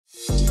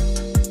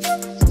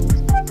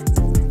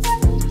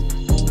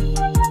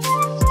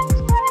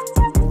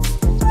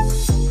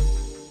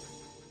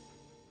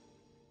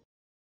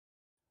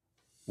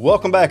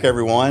Welcome back,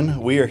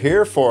 everyone. We are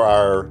here for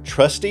our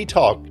trustee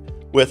talk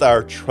with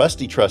our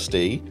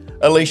trustee,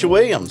 Alicia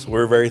Williams.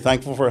 We're very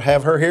thankful for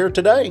have her here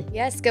today.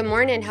 Yes, good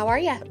morning. How are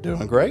you?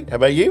 Doing great. How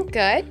about you?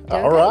 Good.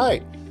 All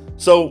right.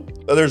 So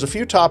there's a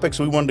few topics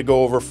we wanted to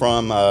go over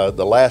from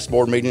the last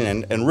board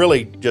meeting and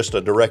really just a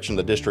direction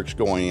the district's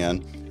going in.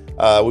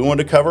 We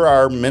wanted to cover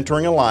our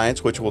Mentoring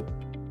Alliance, which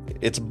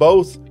it's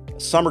both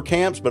summer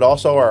camps, but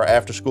also our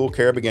after-school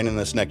care beginning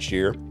this next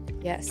year.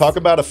 Yes. Talk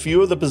about a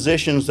few of the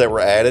positions that were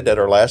added at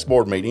our last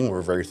board meeting.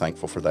 We're very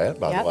thankful for that,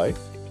 by the way.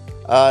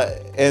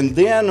 And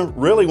then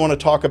really want to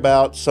talk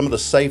about some of the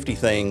safety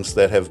things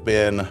that have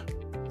been,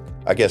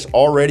 I guess,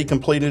 already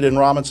completed in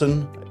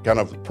Robinson, kind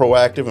of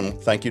proactive. And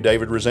thank you,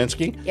 David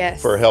Rosinski,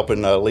 for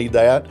helping lead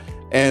that.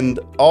 And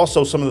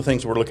also some of the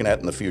things we're looking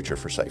at in the future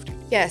for safety.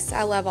 Yes,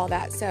 I love all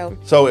that. So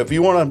if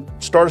you want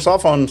to start us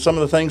off on some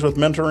of the things with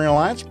Mentoring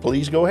Alliance,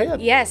 please go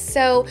ahead. Yes,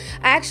 so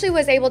I actually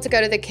was able to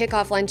go to the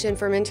kickoff luncheon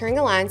for Mentoring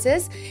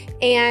Alliances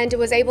and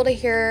was able to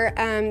hear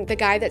the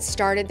guy that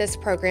started this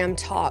program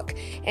talk.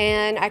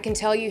 And I can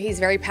tell you he's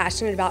very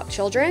passionate about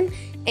children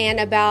and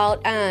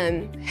about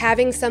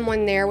having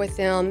someone there with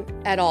them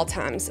at all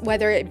times,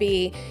 whether it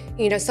be,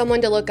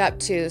 someone to look up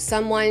to,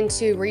 someone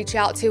to reach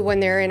out to when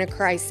they're in a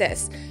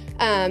crisis.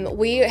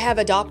 We have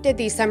adopted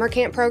the summer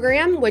camp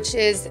program, which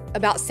is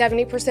about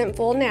 70%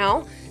 full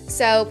now.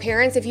 So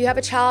parents, if you have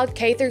a child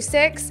K through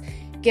 6,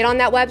 get on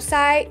that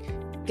website,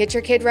 get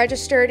your kid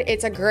registered.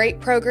 It's a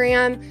great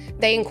program.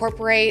 They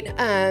incorporate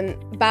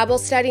Bible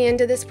study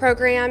into this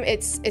program.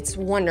 It's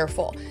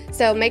wonderful.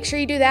 So make sure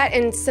you do that,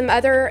 and some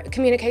other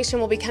communication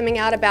will be coming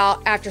out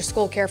about after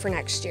school care for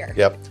next year.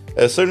 Yep.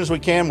 As soon as we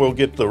can, we'll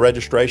get the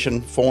registration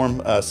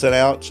form sent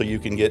out so you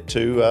can get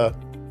to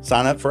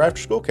sign up for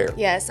after school care.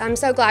 Yes, I'm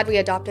so glad we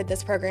adopted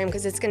this program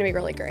because it's going to be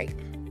really great.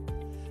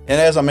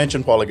 And as I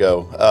mentioned a while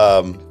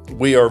ago,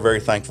 we are very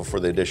thankful for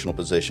the additional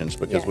positions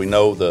because we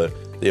know the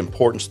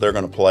importance they're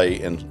going to play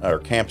in our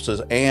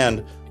campuses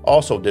and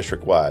also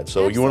district-wide.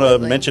 So you want to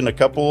mention a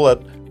couple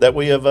that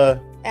we have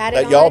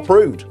that y'all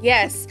approved?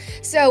 Yes.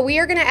 So we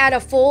are going to add a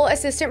full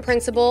assistant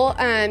principal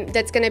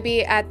that's going to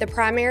be at the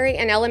primary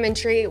and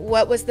elementary.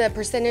 What was the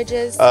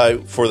percentages?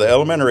 For the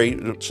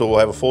elementary, so we'll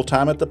have a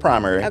full-time at the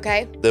primary.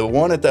 Okay. The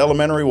one at the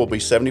elementary will be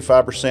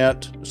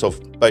 75%, so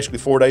basically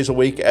 4 days a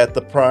week at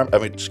the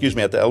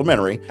at the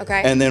elementary.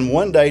 Okay. And then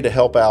 1 day to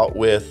help out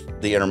with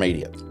the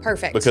intermediate.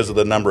 Perfect. Because of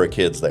the number of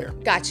kids there.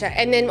 Gotcha.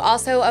 And then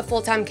also a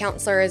full-time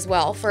counselor as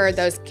well for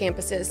those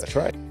campuses. That's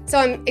right. So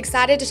I'm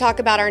excited to talk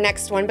about our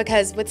next one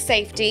because with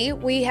safety,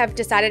 we have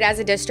decided as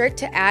a district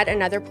to add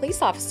another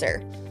police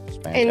officer.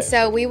 And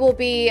so we will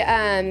be,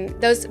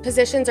 those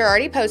positions are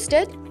already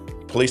posted.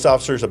 Police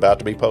officers about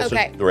to be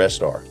posted, the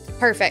rest are.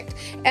 Perfect.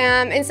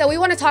 And so we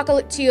want to talk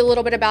to you a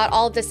little bit about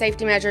all of the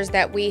safety measures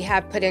that we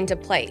have put into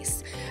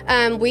place.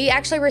 We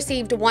actually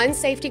received one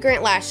safety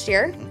grant last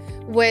year,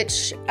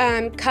 which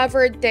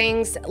covered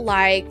things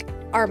like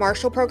our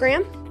Marshall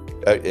program.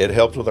 It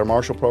helps with our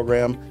Marshall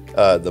program.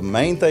 The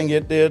main thing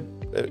it did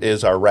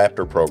is our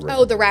Raptor program.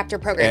 Oh, the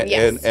Raptor program,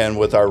 yes. And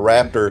with our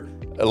Raptor,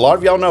 a lot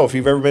of y'all know if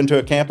you've ever been to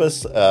a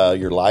campus,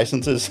 your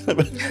licenses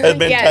have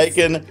been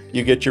taken,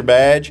 you get your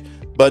badge.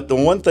 But the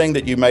one thing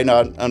that you may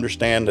not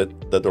understand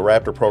that the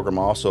Raptor program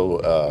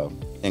also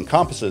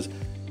encompasses,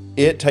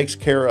 it takes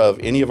care of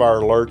any of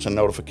our alerts and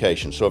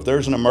notifications. So if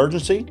there's an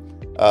emergency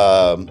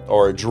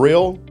or a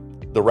drill,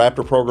 the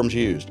Raptor program's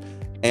used.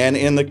 And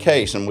in the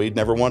case, and we'd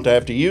never want to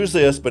have to use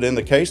this, but in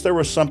the case there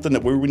was something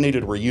that we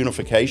needed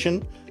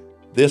reunification,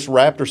 this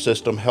Raptor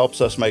system helps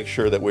us make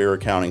sure that we're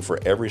accounting for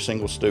every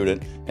single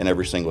student and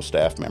every single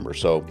staff member.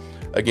 So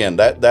again,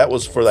 that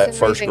was for that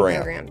first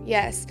grant. Program.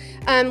 Yes.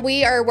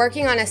 We are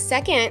working on a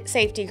second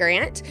safety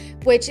grant,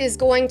 which is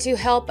going to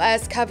help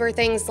us cover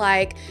things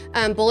like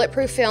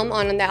bulletproof film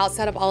on the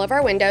outside of all of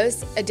our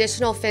windows,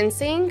 additional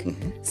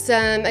fencing,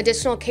 some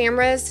additional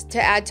cameras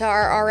to add to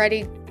our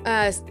already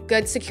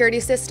good security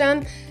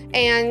system,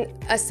 and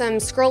some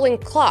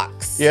scrolling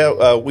clocks.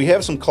 Yeah, we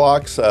have some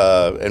clocks,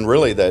 and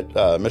really that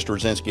Mr.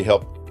 Rosinski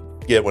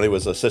helped get when he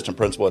was assistant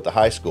principal at the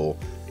high school.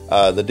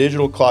 The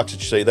digital clocks that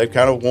you see, they've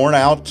kind of worn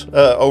out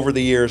over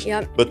the years,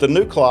 but the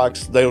new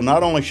clocks, they'll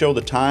not only show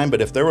the time,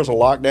 but if there was a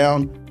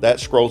lockdown,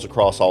 that scrolls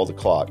across all the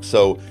clocks.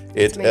 So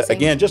it's,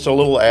 again, just a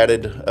little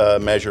added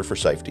measure for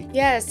safety.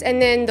 Yes, and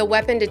then the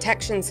weapon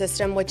detection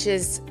system, which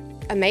is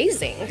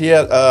amazing.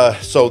 Yeah,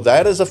 so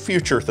that is a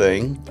future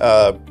thing.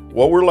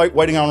 What we're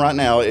waiting on right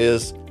now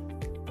is,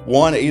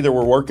 one, either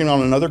we're working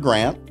on another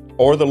grant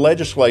or the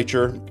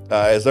legislature,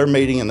 as they're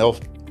meeting, and they'll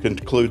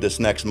conclude this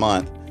next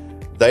month,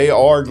 they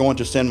are going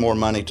to send more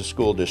money to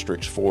school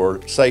districts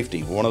for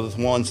safety. One of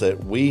the ones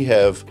that we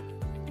have,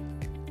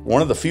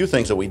 one of the few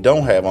things that we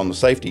don't have on the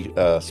safety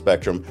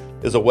spectrum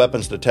is a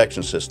weapons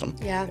detection system.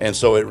 Yeah. And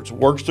so it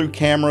works through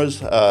cameras,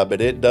 but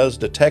it does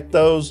detect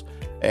those.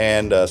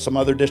 And some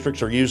other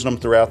districts are using them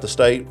throughout the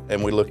state,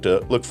 and we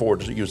look forward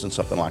to using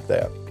something like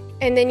that.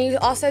 And then you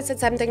also said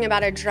something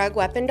about a drug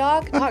weapon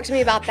dog. Talk to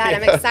me about that.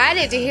 I'm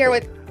excited to hear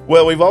what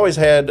Well, we've always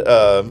had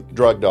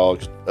drug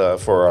dogs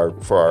for our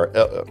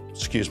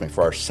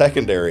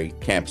secondary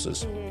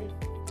campuses.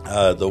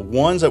 The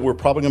ones that we're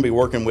probably going to be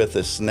working with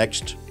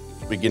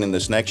beginning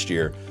this next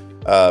year.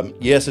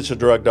 Yes, it's a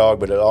drug dog,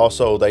 but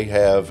they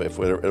have, if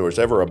there was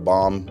ever a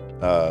bomb,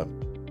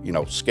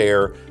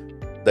 scare,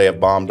 they have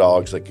bomb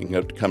dogs that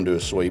can come to a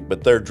sweep.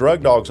 But their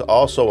drug dogs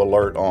also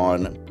alert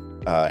on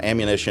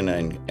ammunition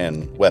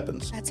and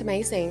weapons. That's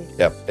amazing.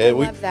 Yep. I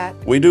love that.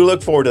 We do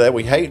look forward to that.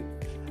 We hate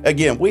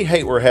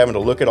we're having to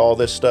look at all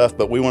this stuff,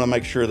 but we want to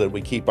make sure that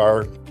we keep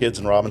our kids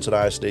in Robinson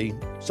ISD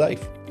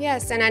safe.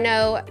 Yes, and I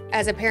know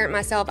as a parent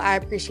myself, I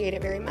appreciate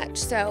it very much.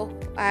 So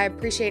I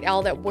appreciate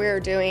all that we're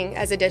doing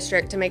as a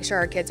district to make sure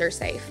our kids are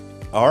safe.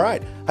 All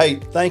right. Hey,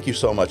 thank you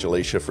so much,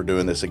 Alicia, for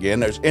doing this again.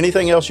 There's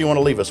anything else you want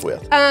to leave us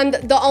with?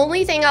 The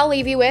only thing I'll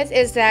leave you with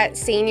is that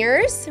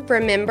seniors,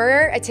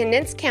 remember,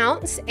 attendance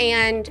counts,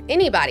 and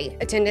anybody,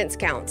 attendance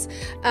counts.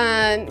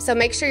 So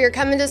make sure you're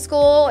coming to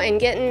school and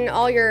getting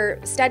all your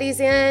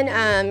studies in,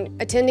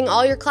 attending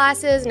all your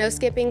classes, no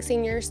skipping,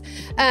 seniors.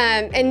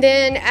 And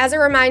then as a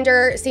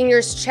reminder,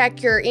 seniors,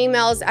 check your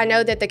emails. I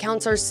know that the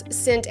counselors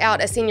sent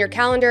out a senior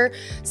calendar.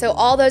 So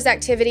all those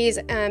activities,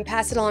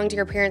 pass it along to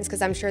your parents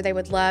because I'm sure they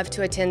would love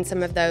to attend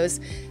some of those.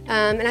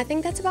 And I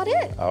think that's about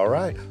it. All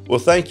right. Well,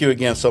 thank you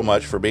again so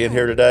much for being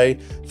here today.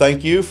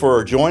 Thank you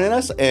for joining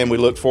us, and we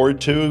look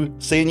forward to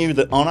seeing you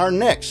on our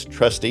next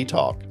Trustee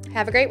Talk.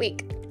 Have a great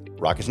week.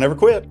 Rockets never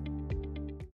quit.